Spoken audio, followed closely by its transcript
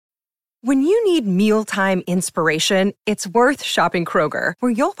When you need mealtime inspiration, it's worth shopping Kroger,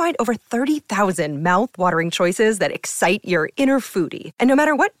 where you'll find over 30,000 mouth-watering choices that excite your inner foodie. And no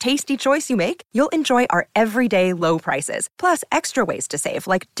matter what tasty choice you make, you'll enjoy our everyday low prices, plus extra ways to save,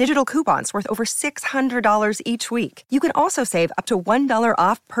 like digital coupons worth over $600 each week. You can also save up to $1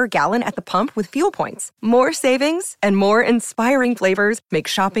 off per gallon at the pump with fuel points. More savings and more inspiring flavors make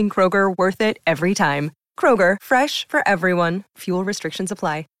shopping Kroger worth it every time. Kroger, fresh for everyone. Fuel restrictions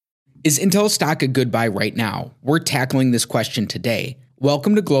apply. Is Intel stock a good buy right now? We're tackling this question today.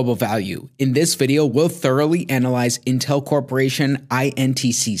 Welcome to Global Value. In this video, we'll thoroughly analyze Intel Corporation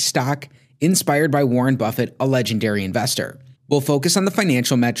INTC stock, inspired by Warren Buffett, a legendary investor. We'll focus on the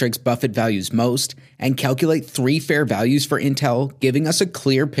financial metrics Buffett values most and calculate 3 fair values for Intel, giving us a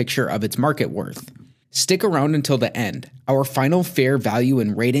clear picture of its market worth. Stick around until the end. Our final fair value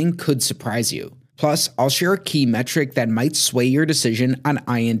and rating could surprise you. Plus, I'll share a key metric that might sway your decision on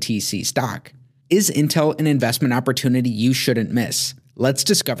INTC stock. Is Intel an investment opportunity you shouldn't miss? Let's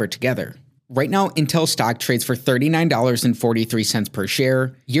discover together. Right now, Intel stock trades for $39.43 per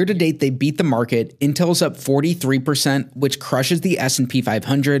share. Year to date, they beat the market. Intel's up 43%, which crushes the S&P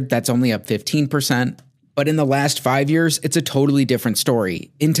 500, that's only up 15%. But in the last 5 years, it's a totally different story.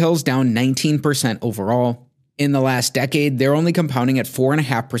 Intel's down 19% overall. In the last decade, they're only compounding at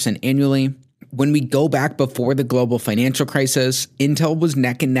 4.5% annually. When we go back before the global financial crisis, Intel was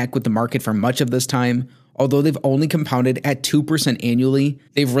neck and neck with the market for much of this time. Although they've only compounded at 2% annually,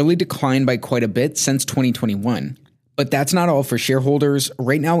 they've really declined by quite a bit since 2021. But that's not all for shareholders.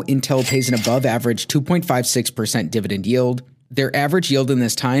 Right now, Intel pays an above average 2.56% dividend yield. Their average yield in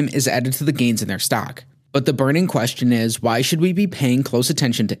this time is added to the gains in their stock. But the burning question is, why should we be paying close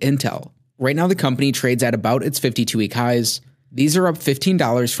attention to Intel? Right now, the company trades at about its 52-week highs. These are up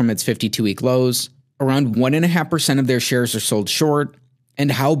 $15 from its 52-week lows. Around 1.5% of their shares are sold short.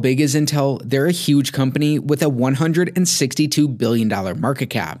 And how big is Intel? They're a huge company with a $162 billion market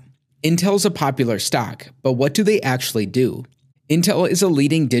cap. Intel's a popular stock, but what do they actually do? Intel is a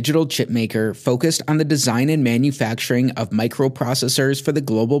leading digital chip maker focused on the design and manufacturing of microprocessors for the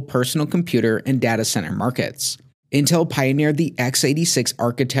global personal computer and data center markets. Intel pioneered the x86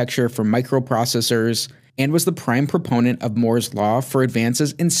 architecture for microprocessors and was the prime proponent of Moore's Law for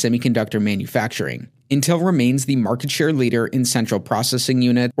advances in semiconductor manufacturing. Intel remains the market share leader in central processing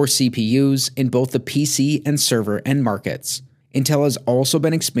unit, or CPUs, in both the PC and server end markets. Intel has also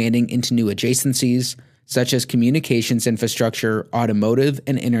been expanding into new adjacencies, such as communications infrastructure, automotive,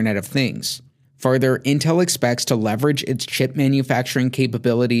 and Internet of Things. Further, Intel expects to leverage its chip manufacturing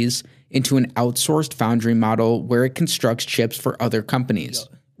capabilities into an outsourced foundry model where it constructs chips for other companies.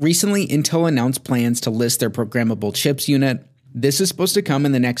 Recently, Intel announced plans to list their programmable chips unit. This is supposed to come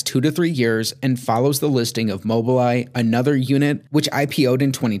in the next 2 to 3 years and follows the listing of Mobileye, another unit, which IPO'd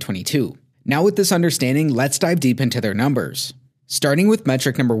in 2022. Now with this understanding, let's dive deep into their numbers. Starting with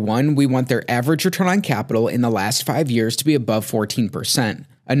metric number 1, we want their average return on capital in the last 5 years to be above 14%.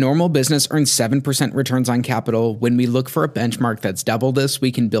 A normal business earns 7% returns on capital. When we look for a benchmark that's double this,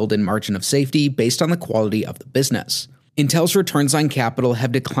 we can build in margin of safety based on the quality of the business. Intel's returns on capital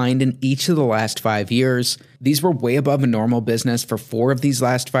have declined in each of the last 5 years. These were way above a normal business for 4 of these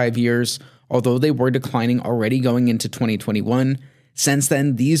last 5 years, although they were declining already going into 2021. Since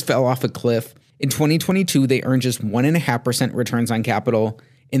then, these fell off a cliff. In 2022, they earned just 1.5% returns on capital.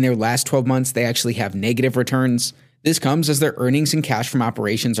 In their last 12 months, they actually have negative returns. This comes as their earnings and cash from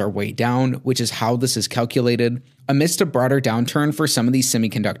operations are way down, which is how this is calculated, amidst a broader downturn for some of these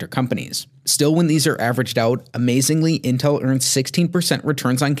semiconductor companies. Still, when these are averaged out, amazingly, Intel earns 16%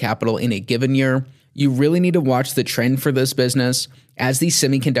 returns on capital in a given year. You really need to watch the trend for this business, as the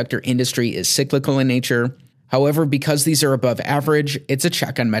semiconductor industry is cyclical in nature. However, because these are above average, it's a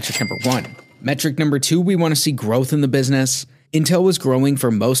check on metric number 1. Metric number 2, we want to see growth in the business. Intel was growing for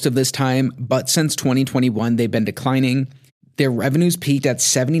most of this time, but since 2021, they've been declining. Their revenues peaked at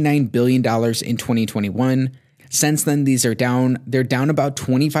 $79 billion in 2021. Since then, these are down. They're down about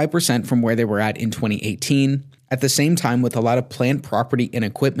 25% from where they were at in 2018. At the same time, with a lot of plant property and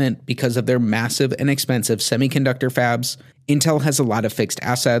equipment because of their massive and expensive semiconductor fabs, Intel has a lot of fixed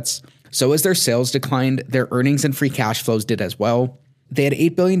assets. So as their sales declined, their earnings and free cash flows did as well. They had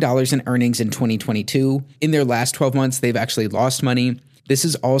 $8 billion in earnings in 2022. In their last 12 months, they've actually lost money. This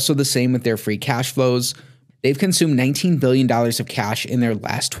is also the same with their free cash flows. They've consumed $19 billion of cash in their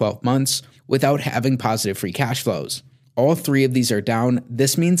last 12 months without having positive free cash flows. All 3 of these are down.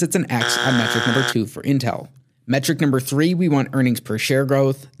 This means it's an X on metric number 2 for Intel. Metric number 3, we want earnings per share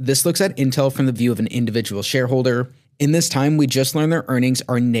growth. This looks at Intel from the view of an individual shareholder. In this time, we just learned their earnings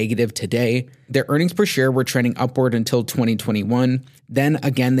are negative today. Their earnings per share were trending upward until 2021. Then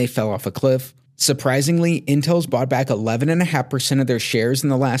again, they fell off a cliff. Surprisingly, Intel's bought back 11.5% of their shares in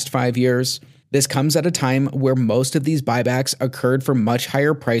the last 5 years. This comes at a time where most of these buybacks occurred for much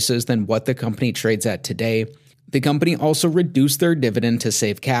higher prices than what the company trades at today. The company also reduced their dividend to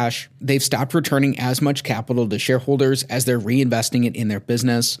save cash. They've stopped returning as much capital to shareholders as they're reinvesting it in their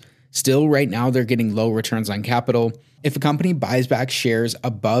business. Still, right now, they're getting low returns on capital. If a company buys back shares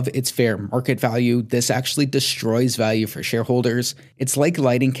above its fair market value, this actually destroys value for shareholders. It's like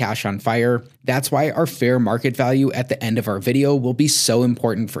lighting cash on fire. That's why our fair market value at the end of our video will be so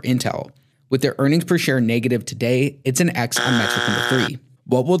important for Intel. With their earnings per share negative today, it's an X on metric number 3.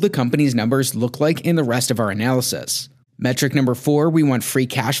 What will the company's numbers look like in the rest of our analysis? Metric number 4, we want free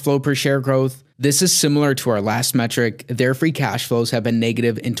cash flow per share growth. This is similar to our last metric. Their free cash flows have been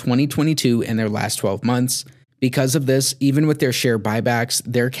negative in 2022 and their last 12 months. Because of this, even with their share buybacks,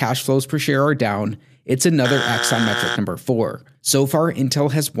 their cash flows per share are down. It's another X on metric number 4. So far,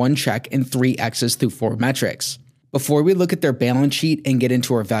 Intel has 1 check and 3 X's through 4 metrics. Before we look at their balance sheet and get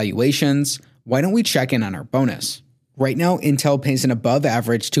into our valuations, why don't we check in on our bonus? Right now, Intel pays an above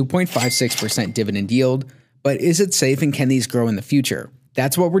average 2.56% dividend yield, but is it safe and can these grow in the future?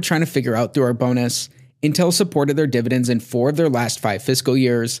 That's what we're trying to figure out through our bonus. Intel supported their dividends in 4 of their last 5 fiscal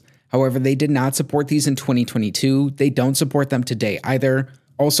years. However, they did not support these in 2022. They don't support them today either.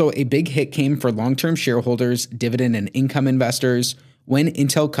 Also, a big hit came for long-term shareholders, dividend and income investors when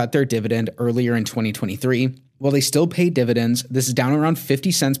Intel cut their dividend earlier in 2023. While they still pay dividends, this is down around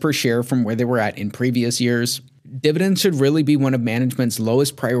 50 cents per share from where they were at in previous years. Dividends should really be one of management's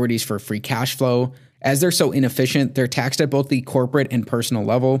lowest priorities for free cash flow. As they're so inefficient, they're taxed at both the corporate and personal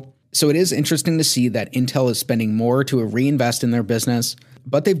level. So it is interesting to see that Intel is spending more to reinvest in their business,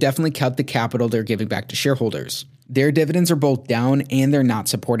 but they've definitely cut the capital they're giving back to shareholders. Their dividends are both down and they're not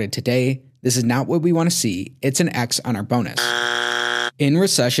supported today. This is not what we want to see. It's an X on our bonus. In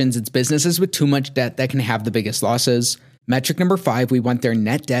recessions, it's businesses with too much debt that can have the biggest losses. Metric number 5, we want their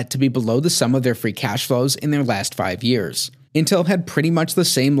net debt to be below the sum of their free cash flows in their last 5 years. Intel had pretty much the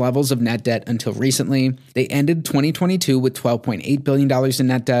same levels of net debt until recently. They ended 2022 with $12.8 billion in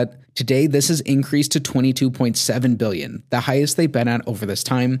net debt. Today, this has increased to $22.7 billion, the highest they've been at over this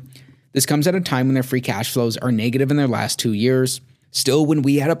time. This comes at a time when their free cash flows are negative in their last 2 years. Still, when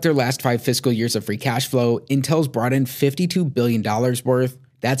we add up their last 5 fiscal years of free cash flow, Intel's brought in $52 billion worth.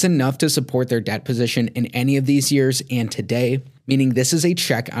 That's enough to support their debt position in any of these years and today, meaning this is a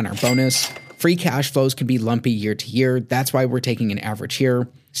check on our bonus. Free cash flows can be lumpy year to year. That's why we're taking an average here.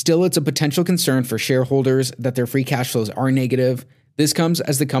 Still, it's a potential concern for shareholders that their free cash flows are negative. This comes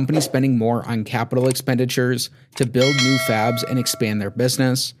as the company is spending more on capital expenditures to build new fabs and expand their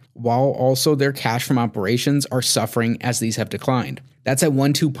business, while also their cash from operations are suffering as these have declined. That's a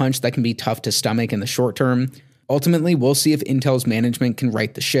 1-2 punch that can be tough to stomach in the short term. Ultimately, we'll see if Intel's management can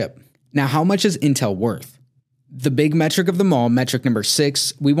right the ship. Now, how much is Intel worth? The big metric of them all, metric number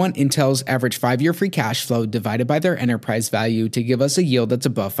 6, we want Intel's average 5-year free cash flow divided by their enterprise value to give us a yield that's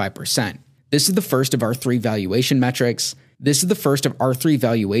above 5%. This is the first of our 3 valuation metrics. This is the first of our 3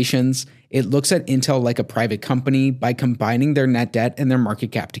 valuations. It looks at Intel like a private company by combining their net debt and their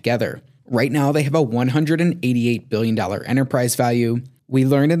market cap together. Right now, they have a $188 billion enterprise value. We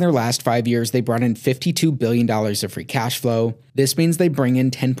learned in their last 5 years they brought in $52 billion of free cash flow. This means they bring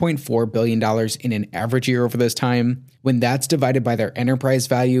in $10.4 billion in an average year over this time. When that's divided by their enterprise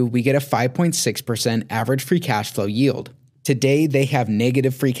value, we get a 5.6% average free cash flow yield. Today, they have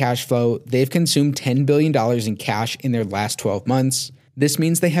negative free cash flow. They've consumed $10 billion in cash in their last 12 months. This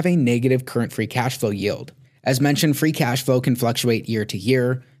means they have a negative current free cash flow yield. As mentioned, free cash flow can fluctuate year to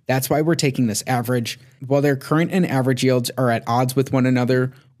year. That's why we're taking this average. While their current and average yields are at odds with one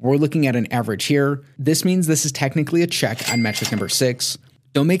another, we're looking at an average here. This means this is technically a check on metric number 6.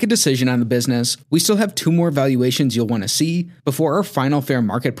 Don't make a decision on the business. We still have 2 more valuations you'll want to see before our final fair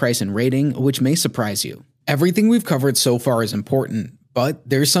market price and rating, which may surprise you. Everything we've covered so far is important, but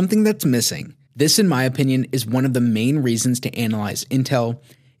there's something that's missing. This, in my opinion, is one of the main reasons to analyze Intel.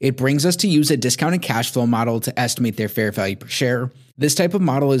 It brings us to use a discounted cash flow model to estimate their fair value per share. This type of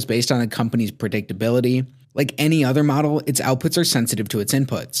model is based on a company's predictability. Like any other model, its outputs are sensitive to its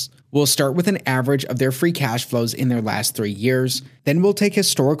inputs. We'll start with an average of their free cash flows in their last 3 years. Then we'll take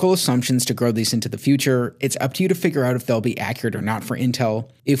historical assumptions to grow these into the future. It's up to you to figure out if they'll be accurate or not for Intel.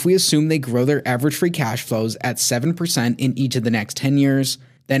 If we assume they grow their average free cash flows at 7% in each of the next 10 years,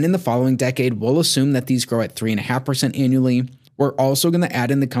 then in the following decade, we'll assume that these grow at 3.5% annually. We're also going to add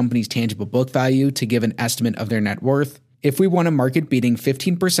in the company's tangible book value to give an estimate of their net worth. If we want a market-beating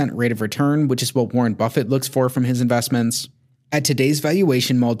 15% rate of return, which is what Warren Buffett looks for from his investments, at today's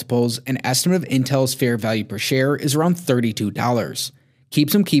valuation multiples, an estimate of Intel's fair value per share is around $32.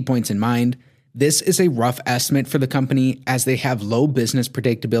 Keep some key points in mind. This is a rough estimate for the company as they have low business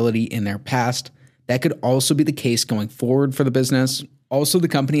predictability in their past. That could also be the case going forward for the business. Also, the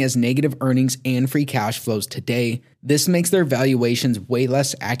company has negative earnings and free cash flows today. This makes their valuations way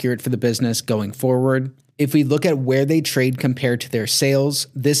less accurate for the business going forward. If we look at where they trade compared to their sales,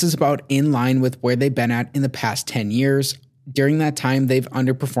 this is about in line with where they've been at in the past 10 years. During that time, they've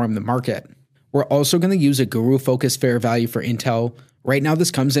underperformed the market. We're also going to use a guru-focused fair value for Intel. Right now,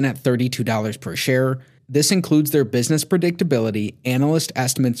 this comes in at $32 per share. This includes their business predictability, analyst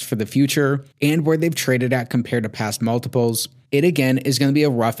estimates for the future, and where they've traded at compared to past multiples. It again is going to be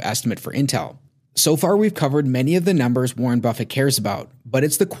a rough estimate for Intel. So far, we've covered many of the numbers Warren Buffett cares about, but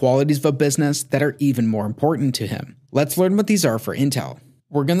it's the qualities of a business that are even more important to him. Let's learn what these are for Intel.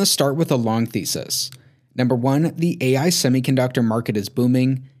 We're going to start with a long thesis. Number 1, the AI semiconductor market is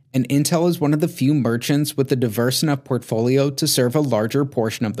booming, and Intel is one of the few merchants with a diverse enough portfolio to serve a larger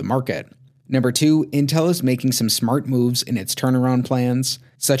portion of the market. Number 2, Intel is making some smart moves in its turnaround plans,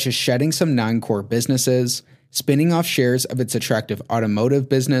 such as shedding some non-core businesses, spinning off shares of its attractive automotive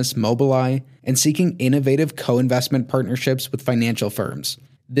business, Mobileye, and seeking innovative co-investment partnerships with financial firms.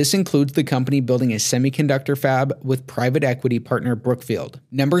 This includes the company building a semiconductor fab with private equity partner Brookfield.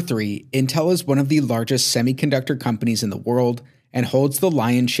 Number 3, Intel is one of the largest semiconductor companies in the world and holds the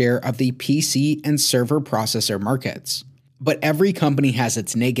lion's share of the PC and server processor markets. But every company has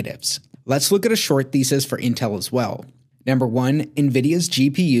its negatives. Let's look at a short thesis for Intel as well. Number 1, NVIDIA's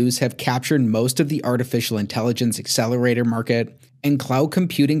GPUs have captured most of the artificial intelligence accelerator market, and cloud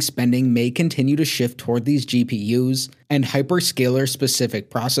computing spending may continue to shift toward these GPUs and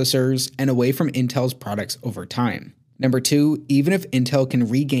hyperscaler-specific processors and away from Intel's products over time. Number 2, even if Intel can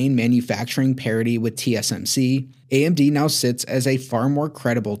regain manufacturing parity with TSMC, AMD now sits as a far more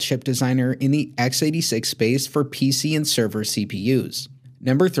credible chip designer in the x86 space for PC and server CPUs.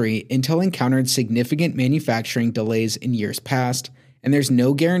 Number 3, Intel encountered significant manufacturing delays in years past, and there's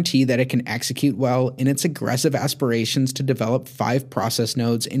no guarantee that it can execute well in its aggressive aspirations to develop 5 process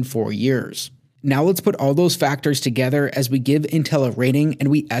nodes in 4 years. Now let's put all those factors together as we give Intel a rating and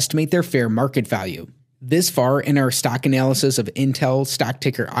we estimate their fair market value. This far in our stock analysis of Intel, stock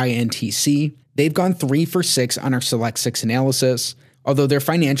ticker INTC, they've gone 3 for 6 on our Select 6 analysis, although their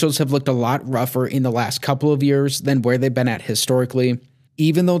financials have looked a lot rougher in the last couple of years than where they've been at historically.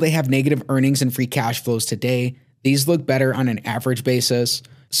 Even though they have negative earnings and free cash flows today, these look better on an average basis.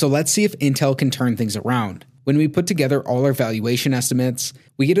 So let's see if Intel can turn things around. When we put together all our valuation estimates,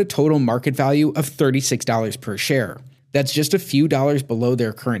 we get a total market value of $36 per share. That's just a few dollars below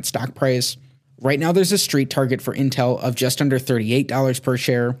their current stock price. Right now there's a street target for Intel of just under $38 per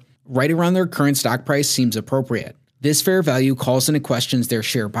share. Right around their current stock price seems appropriate. This fair value calls into questions their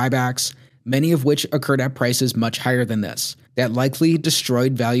share buybacks, many of which occurred at prices much higher than this. That likely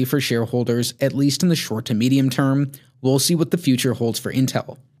destroyed value for shareholders, at least in the short to medium term. We'll see what the future holds for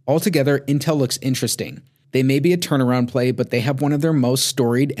Intel. Altogether, Intel looks interesting. They may be a turnaround play, but they have one of their most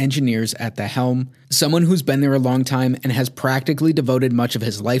storied engineers at the helm, someone who's been there a long time and has practically devoted much of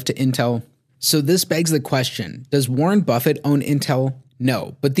his life to Intel. So this begs the question, does Warren Buffett own Intel?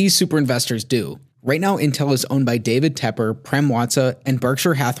 No, but these super investors do. Right now, Intel is owned by David Tepper, Prem Watsa, and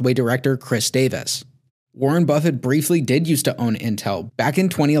Berkshire Hathaway director Chris Davis. Warren Buffett briefly did used to own Intel. Back in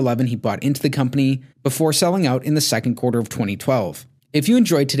 2011, he bought into the company before selling out in the second quarter of 2012. If you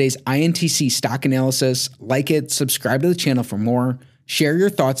enjoyed today's INTC stock analysis, like it, subscribe to the channel for more, share your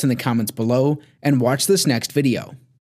thoughts in the comments below, and watch this next video.